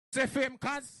RinseFm,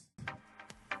 cuz.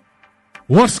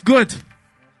 What's good?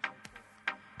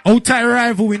 Old tight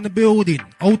rival in the building.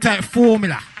 Old tight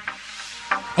formula.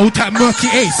 Old tight murky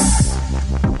ace.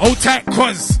 Old tight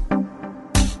cuz.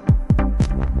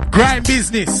 Grime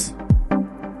business.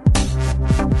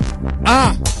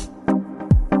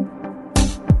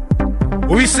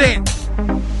 What we saying?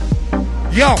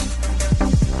 Yo.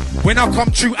 When I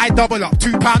come true, I double up.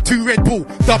 £2, 2 Red Bull,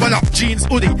 double up. Jeans,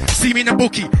 hoodie, see me in a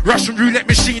bookie. Russian roulette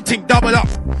machine ting, double up.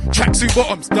 Tracksuit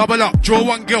bottoms, double up. Draw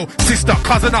one girl, sister,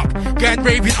 cousin up. Getting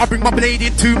raving, I bring my blade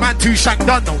in. 2 man, 2 shank,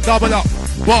 done no, double up.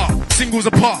 Bar, singles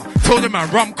apart. Told them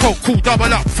man, rum, coke, cool,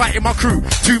 double up. Fighting my crew,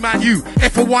 2 man, you.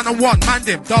 F a 1-on-1, man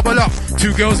them, double up.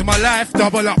 2 girls in my life,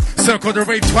 double up. Circle the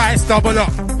rave twice, double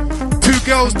up. 2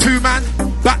 girls, 2 man,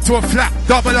 back to a flat,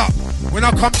 double up. When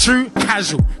I come true,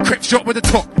 casual. Crep shot with the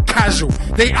top, casual.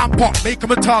 They amp up, make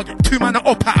them a target. 2 man are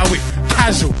up out of it,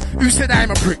 casual. Who said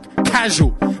I'm a prick?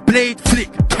 Casual. Blade flick,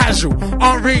 casual.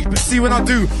 Unraged, but see when I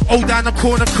do. Hold down the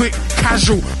corner quick,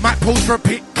 casual. Might pose for a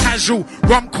pic, casual.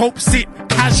 Rum cope, sit,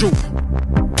 casual.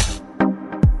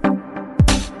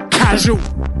 Casual.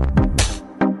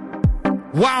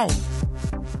 Wow.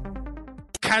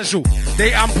 Casual.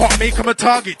 They amp up, make them a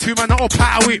target. 2 man are up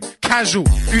out of whip. Casual.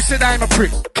 Who said I'm a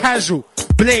prick? Casual.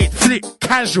 Blade, flick,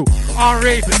 casual.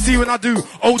 Unraved, but see when I do.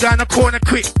 Hold down the corner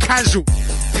quick, casual.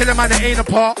 Tell a man it ain't a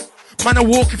part. Man I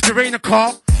walk if there ain't a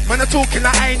car. Man I talking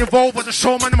like I ain't involved, but the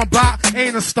show man I'm about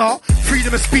ain't a star.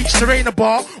 Freedom of speech, there ain't a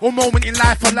bar. Or moment in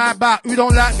life I lie about. Who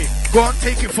don't like me? Go on,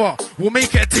 take it far. We'll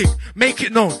make it a tick, make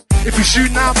it known. If you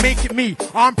shoot now, make it me.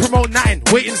 I'm promote nothing,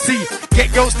 wait and see.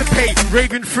 Get girls to pay,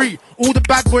 raving free. All the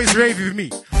bad boys rave with me.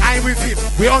 I ain't with him,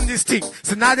 we're on this thing.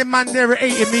 So now the man there are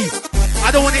hating me. I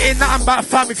don't want to hear nothing about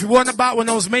fam. If you want about when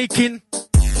I was making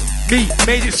me,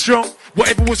 made it strong.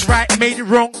 Whatever was right, made it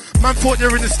wrong. Man thought they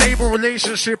were in a stable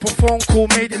relationship. A phone call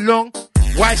made it long.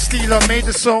 Wife stealer made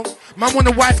the song. Man want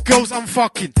a wife, girls I'm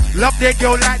fucking. Love their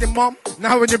girl like their mum.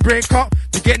 Now when they break up,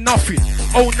 they get nothing.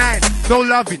 09, no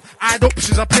loving. I had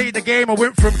options, I played the game. I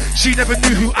went from she never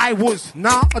knew who I was.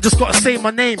 Now I just gotta say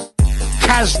my name.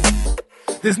 Casual.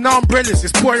 There's no umbrellas,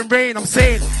 it's pouring rain. I'm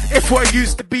saying, if what it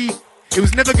used to be, it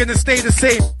was never gonna stay the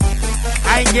same.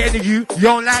 I ain't getting to you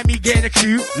don't like me getting a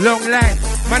queue. Long line,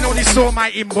 man only saw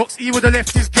my inbox. He would've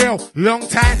left his girl, long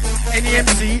time. Any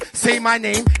MC, say my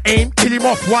name, aim, kill him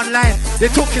off, one line. They're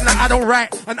talking like I don't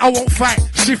write, and I won't fight.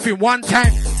 Shifting one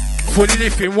time, fully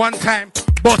lifting one time.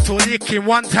 Bottle licking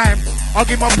one time. I'll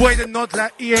give my boy the nod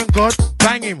like he ain't God.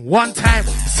 Bang him one time,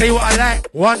 say what I like,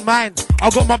 one mind. I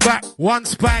got my back, one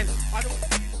spine. I don't...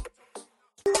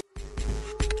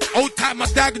 Old time my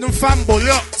Dagenham fanboy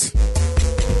locked.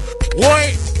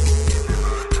 Boy.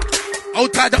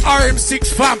 Old time the RM6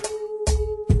 fam.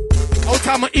 Old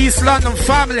time my East London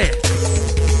family.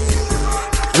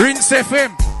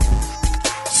 RinseFm.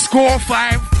 Score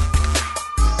 5.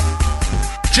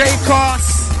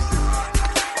 JAYKAST.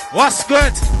 What's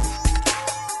good?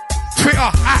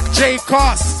 Twitter at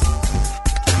JAYKAST.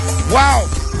 Wow.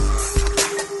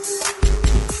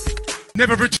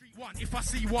 Never retreat. If I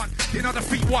see one, then I'll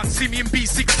defeat one. See me in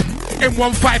B6,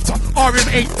 M15 to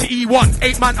RM8 to E1.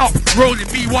 8 man up, rolling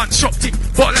B1. Shot tick,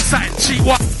 bottle of satin, cheap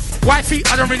one. Wifey,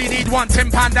 I don't really need one.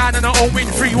 £10 down and I own win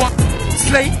free one.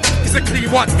 Slate is a clean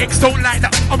one. X don't like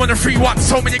that, I'm on a free one.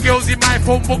 So many girls in my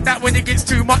phone book that when it gets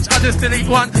too much, I just delete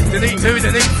one. Delete 2,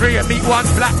 delete 3, and meet one.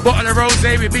 Black bottle of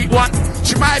rosé, we beat one.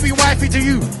 She might be wifey to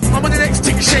you. I'm on the next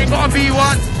tick, she ain't got a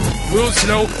V1. Real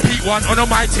slow, beat one. On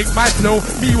my tick, my flow,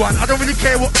 me one. I don't really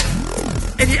care what.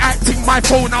 Any acting, my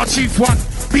phone, I'll chief one.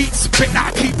 Beats, bet that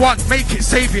I keep one. Make it,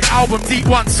 save it, album, deep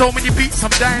one. So many beats,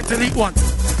 I'm dying to lead one.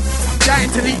 I'm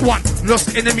dying to lead one.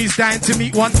 Lost enemies, dying to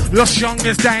meet one. Lost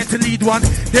youngers, dying to lead one.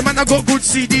 Them man, I got good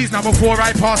CDs. Now before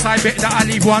I pass, I bet that I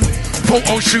leave one.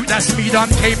 Photo shoot, that's me done.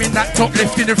 Came in that top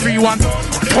left in the free one.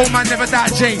 I told man never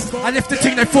that Jay. I left the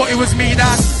thing, they thought it was me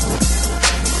that.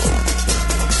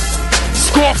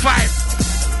 Score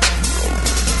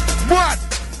 5. What?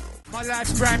 My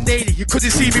life's grime daily. You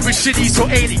couldn't see me with shitty so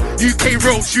 80. UK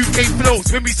roads, UK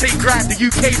flows. When we say grime, the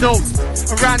UK knows.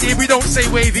 Around here we don't say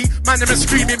wavy. Man, them are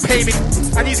screaming, pay me.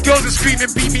 And these girls are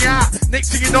screaming, beat me out.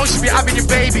 Next thing you know, she'll be having your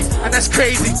baby. And that's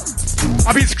crazy.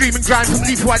 I've been screaming grime from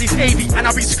Leaf while he's 80. And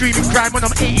I'll be screaming grime when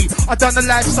I'm 80. I done the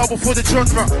lifestyle before the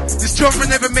genre. This genre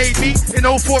never made me. In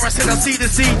 04 I said I'll see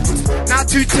the scene. Now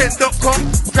 210.com,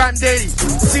 grime daily.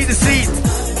 See the scene.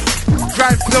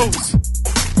 Grime flows.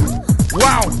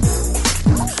 Wow.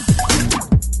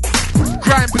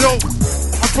 Grime blow.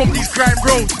 I'm from these grime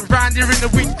roads. Around here in the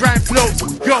wind, grime flows.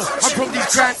 Yo, I'm from these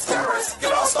grime.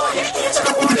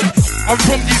 I'm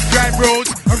from these grime roads.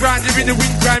 Around here in the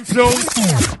wind, grime flows.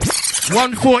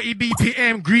 140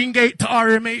 BPM, Green Gate to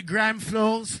RM8, Grime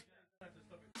flows.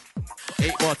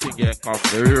 8 bar thing, yeah, come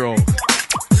very wrong.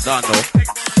 Nah, no.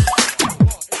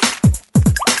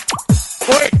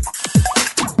 Wait!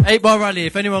 8 bar rally.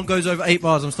 If anyone goes over 8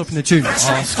 bars, I'm stopping the tune.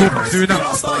 Oh, stop doing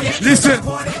that. Listen.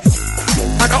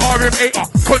 And the RM8,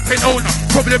 content owner,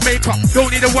 problem maker, don't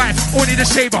need a wife, only the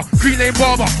shaver, green lane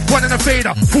barber, one and a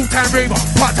fader, full-time raver,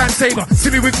 part-time saver,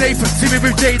 see me with Nathan, see me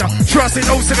with Jada, trust in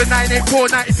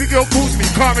 0798490, if your girl calls me,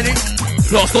 currently.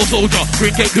 Last old soldier,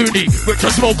 Green Gate Goonie,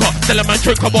 Richard Smoker, tell a man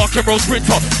drink a mark and roll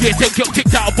sprinter. Yeah, take your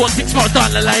ticked out of 1 6 miles down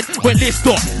the line, went list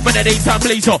off, man at 8-time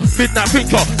blazer, midnight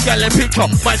thinker, gallon picture,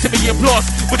 might see me in blast,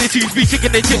 but it's USB chicken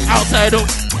they tip outside of.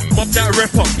 Mob that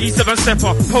rapper, E7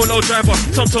 stepper, polo driver,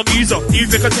 TomTom user,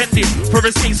 music attending,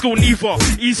 Forest State School leaver,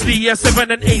 Eastleigh year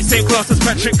 7 and 8, same class as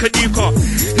Patrick Kanuka.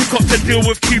 He got to deal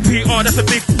with QPR, that's a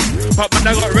big, but man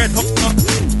I got red hot.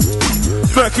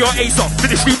 Murky or Acer,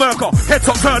 finish me Merker, head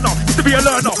top turner, used to be a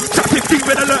learner, chat 15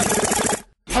 with alert.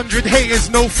 100 haters,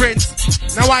 no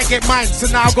friends. Now I get mine,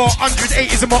 so now I got 100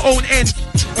 haters in my own end.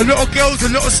 A lot of girls, a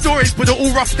lot of stories, but they're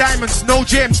all rough diamonds, no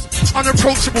gems.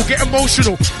 Unapproachable, get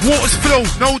emotional, waters flow,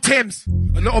 no Thames.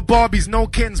 A lot of Barbies, no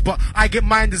Kens, but I get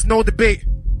mine, there's no debate.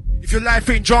 If your life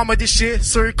ain't drama this year,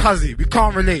 sorry cuzzy, we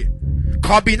can't relate.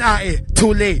 Car been out here,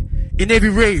 too late. In every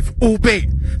rave, all bait.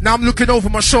 Now I'm looking over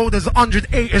my shoulders,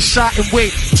 108 is shouting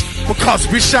weight. Because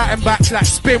we're shouting back like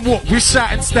spin what, we're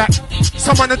shouting stack.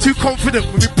 Some man are too confident,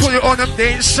 when we put it on them, they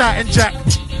ain't shouting jack.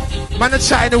 Man are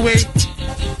chatting away,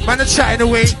 man are chatting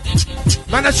away,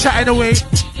 man are chatting away.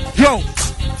 Yo,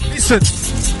 listen,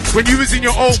 when you was in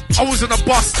your own, I was on a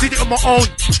bus, did it on my own.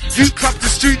 You clapped the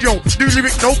studio, new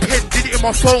lyric, no pen, did it in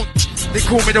my phone. They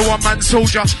call me the one-man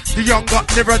soldier, the younger,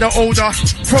 never the older.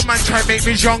 From man try make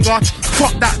me younger.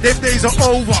 Fuck that, them days are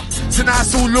over. So now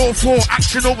it's all law for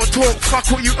action over talk.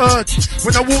 Fuck what you heard.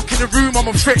 When I walk in the room,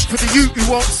 I'm a threat for the youth who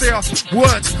won't say a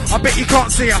word. I bet you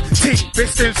can't say a thing.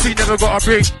 Best MC never got a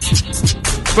break.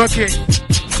 Okay.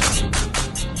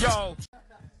 Yo.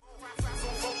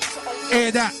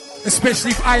 Hear that?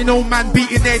 Especially if I know man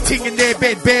beating their ting in their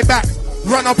bed, bareback.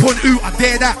 Run up on ooh, I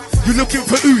dare that. You looking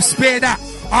for ooh, spare that.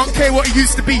 I don't care what it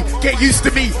used to be, get used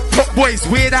to me. Top boys,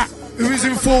 wear that. Who's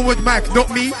in forward mag, not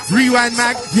me. Rewind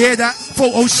mag, yeah that.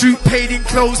 Photo shoot, paid in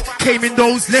clothes, came in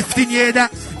those, left in, yeah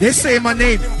that. They say my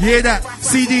name, yeah that.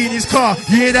 CD in his car,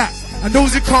 yeah that. And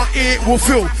those who can't hear it will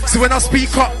feel. So when I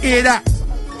speak up, hear that.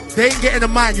 They ain't getting a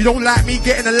mind, you don't like me,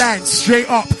 get in the line, straight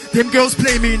up. Them girls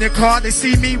play me in the car, they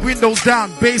see me, windows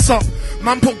down, bass up.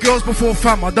 Man put girls before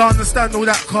fam, I don't understand all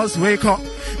that, cuz wake up.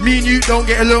 Me and you don't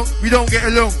get along, we don't get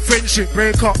along, friendship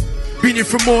break up. Been here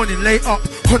from morning, late up,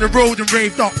 on the road and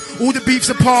raved up. All the beefs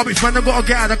are garbage, man I gotta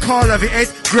get out of the car, have it head,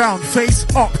 ground, face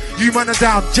up. You man are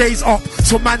down, J's up,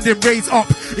 so man them raise up.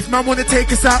 If man wanna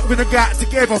take us out, we're gonna get out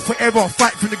together forever,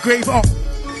 fight from the grave up.